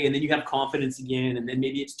 okay. And then you have confidence again. And then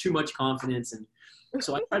maybe it's too much confidence. And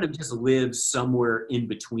so I try to just live somewhere in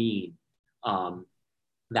between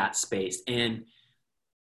that space. And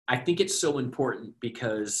I think it's so important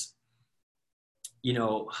because, you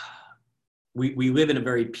know, we live in a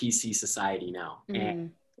very PC society now.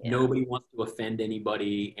 And nobody wants to offend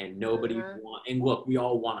anybody, and nobody and look, we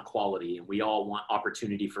all want equality and we all want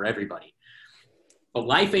opportunity for everybody, but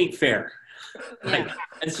life ain't fair. Like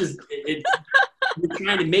it's just, we're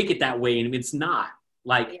trying to make it that way. And it's not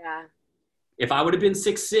like, if I would have been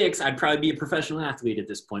 6'6", I'd probably be a professional athlete at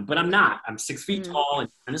this point, but I'm not. I'm 6 feet tall and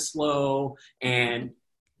kind of slow and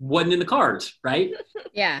wasn't in the cards. Right.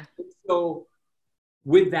 Yeah. So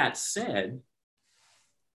with that said,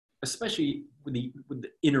 especially with the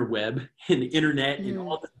interweb and the internet and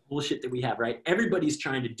all the bullshit that we have, right? Everybody's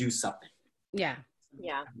trying to do something. Yeah.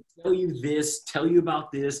 Yeah. Tell you this, tell you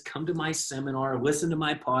about this, come to my seminar, listen to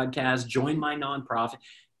my podcast, join my nonprofit.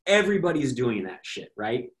 Everybody's doing that shit,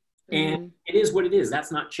 right? And it is what it is.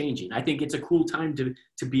 That's not changing. I think it's a cool time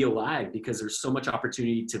to be alive because there's so much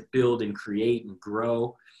opportunity to build and create and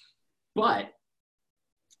grow. But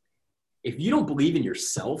if you don't believe in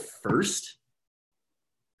yourself first,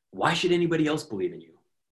 why should anybody else believe in you?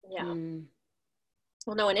 Yeah.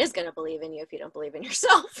 Well, no one is going to believe in you if you don't believe in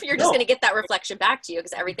yourself. You're just going to get that reflection back to you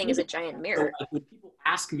because everything is a giant mirror. So when people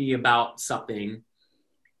ask me about something,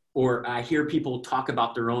 or I hear people talk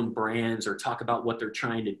about their own brands or talk about what they're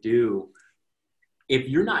trying to do, if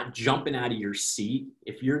you're not jumping out of your seat,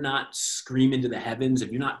 if you're not screaming to the heavens,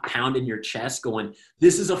 if you're not pounding your chest going,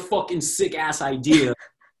 this is a fucking sick ass idea,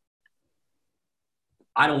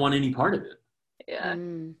 I don't want any part of it. Yeah.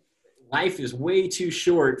 Life is way too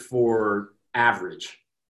short for average.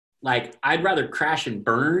 Like, I'd rather crash and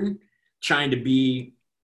burn trying to be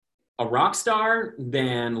a rock star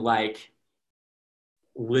than like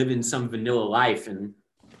live in some vanilla life and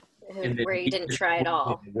where you didn't try it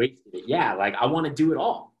all. Wasted it. Yeah, like I want to do it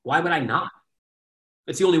all. Why would I not?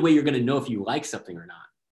 It's the only way you're going to know if you like something or not.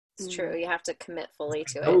 It's true. You have to commit fully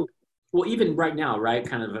to it. Well, even right now, right?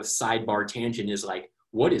 Kind of a sidebar tangent is like,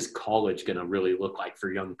 what is college going to really look like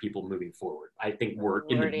for young people moving forward? I think we're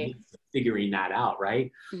in the midst of figuring that out,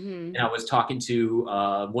 right? And I was talking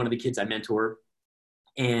to one of the kids I mentor,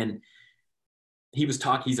 and he's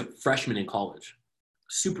a freshman in college,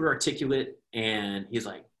 super articulate, and he's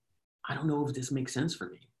like, I don't know if this makes sense for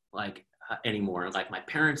me, like anymore. Like my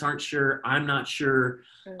parents aren't sure, I'm not sure.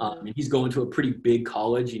 And he's going to a pretty big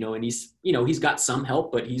college, and he's got some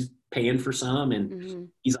help, but he's paying for some. And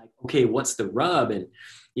he's like, okay, what's the rub? And,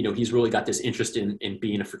 he's really got this interest in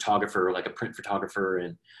being a photographer, like a print photographer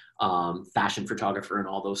and fashion photographer and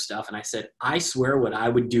all those stuff. And I said, I swear what I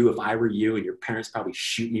would do if I were you, and your parents probably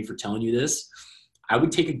shoot me for telling you this, I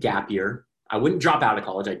would take a gap year. I wouldn't drop out of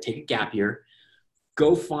college. I'd take a gap year,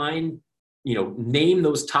 go find, name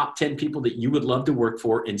those top 10 people that you would love to work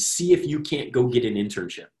for and see if you can't go get an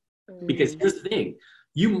internship. Because here's the thing.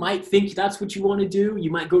 You might think that's what you want to do.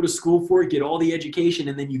 You might go to school for it, get all the education,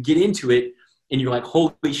 and then you get into it and you're like,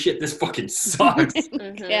 holy shit, this fucking sucks.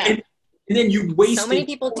 And then you wasted. So many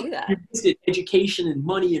people do that. You wasted education and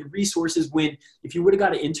money and resources when if you would have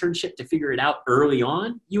got an internship to figure it out early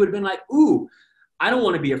on, you would have been like, ooh, I don't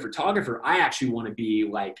want to be a photographer. I actually want to be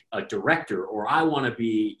like a director, or I want to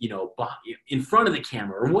be, in front of the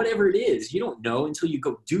camera, or whatever it is. You don't know until you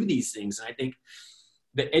go do these things. And I think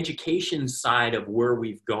the education side of where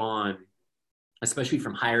we've gone, especially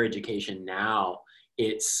from higher education now,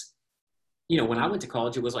 it's, when I went to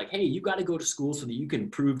college, it was like, hey, you got to go to school so that you can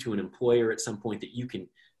prove to an employer at some point that you can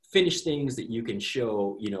finish things, that you can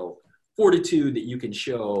show, fortitude, that you can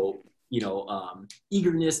show,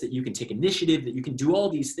 eagerness, that you can take initiative, that you can do all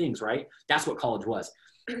these things, right? That's what college was.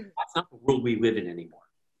 That's not the world we live in anymore.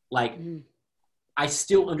 Like, I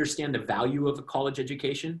still understand the value of a college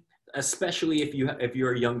education. especially if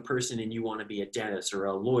you're a young person and you want to be a dentist or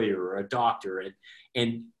a lawyer or a doctor,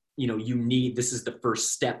 and you know, this is the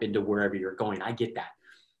first step into wherever you're going. I get that.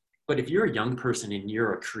 But if you're a young person and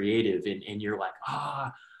you're a creative and you're like,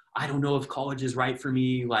 I don't know if college is right for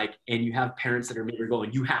me, like, and you have parents that are maybe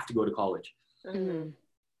going, you have to go to college. Mm-hmm.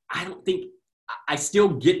 I still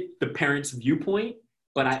get the parents' viewpoint,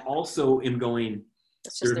 but I also am going,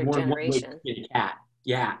 It's just their generation. A cat.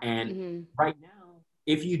 Yeah. And Mm-hmm. right now,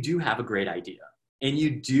 if you do have a great idea and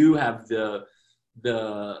you do have the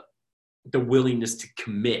willingness to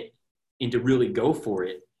commit and to really go for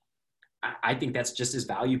it, I think that's just as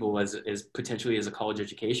valuable as potentially as a college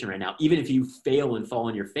education right now. Even if you fail and fall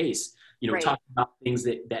on your face, you know, Right. talking about things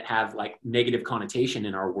that have like negative connotation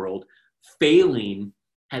in our world, failing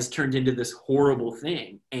has turned into this horrible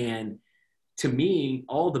thing. And to me,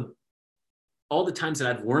 all the times that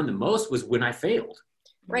I've learned the most was when I failed.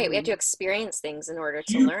 Right. We have to experience things in order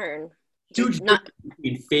to learn. Huge Not. difference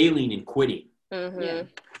between failing and quitting. Mm-hmm.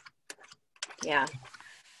 Yeah.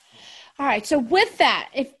 All right. So with that,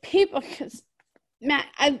 if people, because Matt,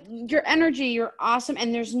 your energy, you're awesome,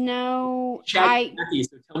 and there's no. Kathy,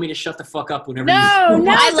 so tell me to shut the fuck up whenever. No.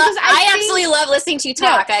 I absolutely love listening to you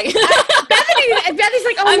talk. Bethany's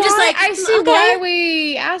like, oh, I'm just like, I see okay. why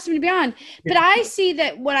we asked him to be on. But I see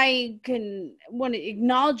that what I want to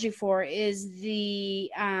acknowledge you for is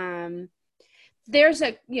the there's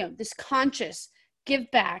a, you know, this conscious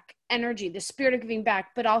give back energy, the spirit of giving back,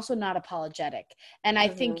 but also not apologetic. And I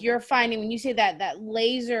think you're finding when you say that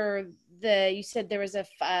laser, you said there was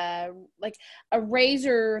like a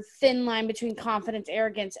razor thin line between confidence,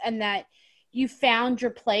 arrogance, and that you found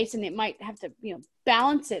your place, and it might have to, you know,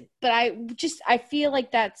 balance it. But I feel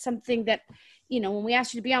like that's something that, you know, when we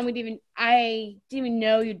asked you to be on, I didn't even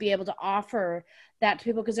know you'd be able to offer that to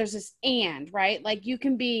people, because there's this right? Like you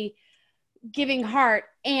can be giving heart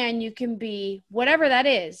and you can be whatever that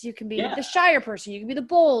is. You can be the shyer person, you can be the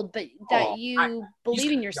bold, but that you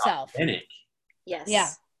believe in yourself. Authentic. Yes. Yeah.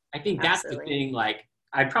 I think that's the thing. Like,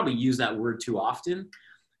 I probably use that word too often,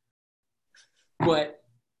 but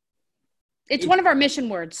it's one of our mission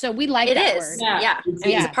words, so we like that word. Yeah.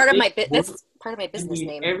 It's part of my business. Part of my business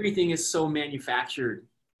name. Everything is so manufactured,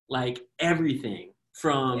 like everything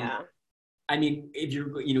from. I mean, if you're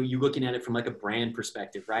looking at it from like a brand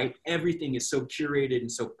perspective, right? Everything is so curated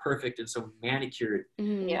and so perfect and so manicured.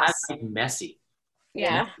 Mm-hmm. Yes. I like messy.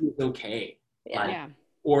 Yeah. Messy is okay. Yeah. Like,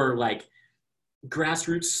 or like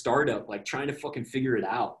grassroots startup, like trying to fucking figure it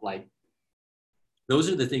out. Like, those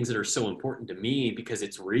are the things that are so important to me because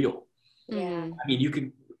it's real. Yeah. I mean, you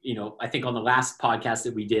could, you know, I think on the last podcast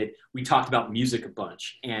that we did, we talked about music a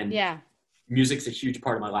bunch, and music's a huge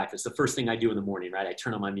part of my life. It's the first thing I do in the morning, right? I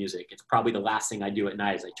turn on my music. It's probably the last thing I do at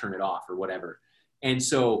night is I turn it off or whatever. And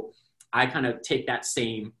so I kind of take that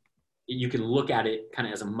same, you can look at it kind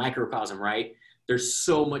of as a microcosm, right? There's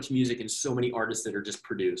so much music and so many artists that are just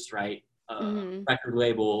produced, right? Record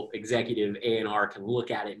label, executive, A&R can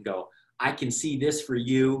look at it and go, I can see this for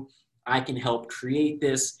you. I can help create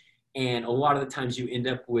this. And a lot of the times you end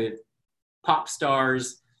up with pop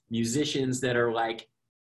stars, musicians that are like,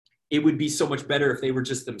 it would be so much better if they were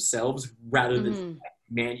just themselves rather than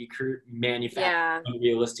manufacture a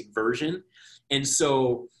realistic version. And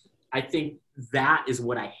so I think that is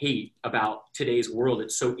what I hate about today's world.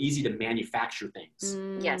 It's so easy to manufacture things.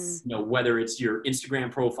 Yes. You know, whether it's your Instagram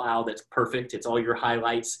profile that's perfect, it's all your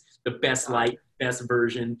highlights, the best light, best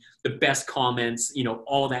version, the best comments, you know,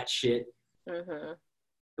 all that shit.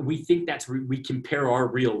 We think we compare our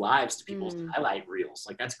real lives to people's highlight reels.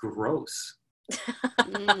 Like, that's gross.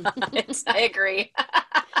 I agree.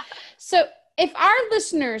 So if our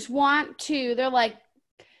listeners want to, they're like,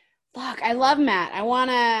 fuck, I love Matt, I want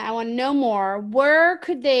to know more, where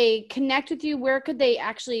could they connect with you? Where could they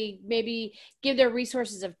actually maybe give their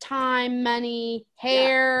resources of time, money,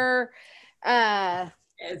 hair?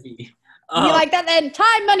 Heavy. You like that then?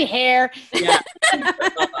 Time, money, hair. Yeah.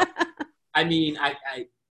 I mean,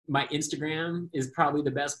 my Instagram is probably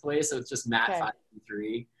the best place. So it's just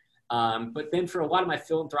Matt533. But then for a lot of my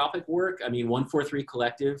philanthropic work, I mean, 143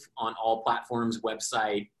 Collective on all platforms,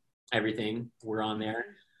 website, everything, we're on there.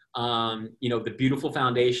 You know, the Beautiful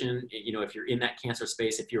Foundation, you know, if you're in that cancer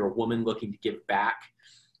space, if you're a woman looking to give back,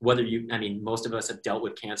 most of us have dealt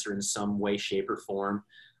with cancer in some way, shape, or form.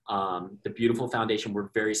 The Beautiful Foundation, we're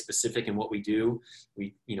very specific in what we do.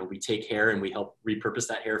 We take hair and we help repurpose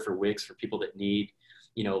that hair for wigs for people that need,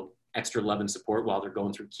 you know, extra love and support while they're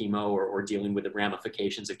going through chemo or dealing with the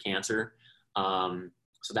ramifications of cancer.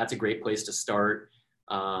 So that's a great place to start.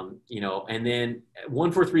 You know, and then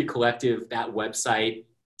 143 Collective, that website,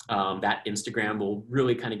 that Instagram will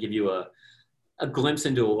really kind of give you a glimpse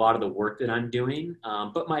into a lot of the work that I'm doing.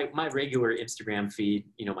 But my regular Instagram feed,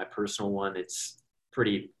 you know, my personal one, it's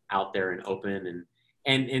pretty out there and open.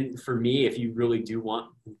 And for me, if you really do want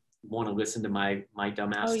to listen to my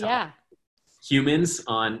dumbass Oh, stuff, yeah. Humans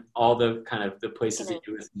on all the kind of the places that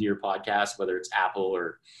you listen to your podcast, whether it's Apple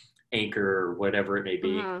or Anchor or whatever it may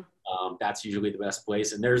be. That's usually the best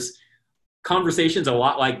place. And there's conversations a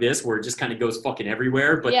lot like this where it just kind of goes fucking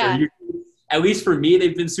everywhere, but they're usually, at least for me,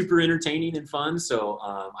 they've been super entertaining and fun. So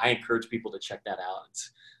I encourage people to check that out.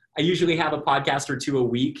 I usually have a podcast or two a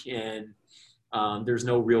week, and there's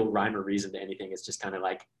no real rhyme or reason to anything. It's just kind of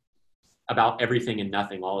like about everything and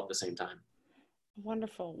nothing all at the same time.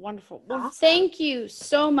 Wonderful. Wonderful. Well, thank you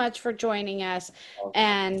so much for joining us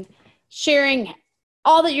and sharing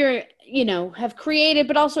all that you're, you know, have created,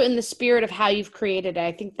 but also in the spirit of how you've created it.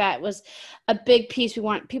 I think that was a big piece. We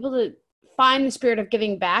want people to find the spirit of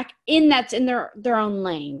giving back that's in their own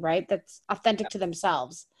lane, right? That's authentic to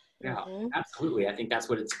themselves. Yeah, absolutely. I think that's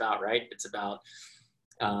what it's about, right? It's about,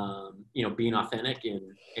 you know, being authentic, and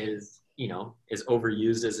is, you know, as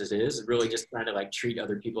overused as it is, really just trying to like treat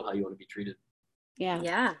other people how you want to be treated.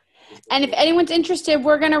 Yeah. And if anyone's interested,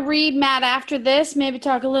 we're going to read Matt after this, maybe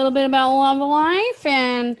talk a little bit about love life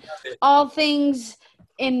and all things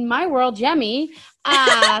in my world, yummy.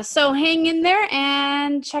 So hang in there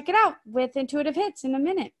and check it out with Intuitive Hits in a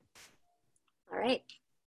minute. All right.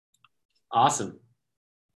 Awesome.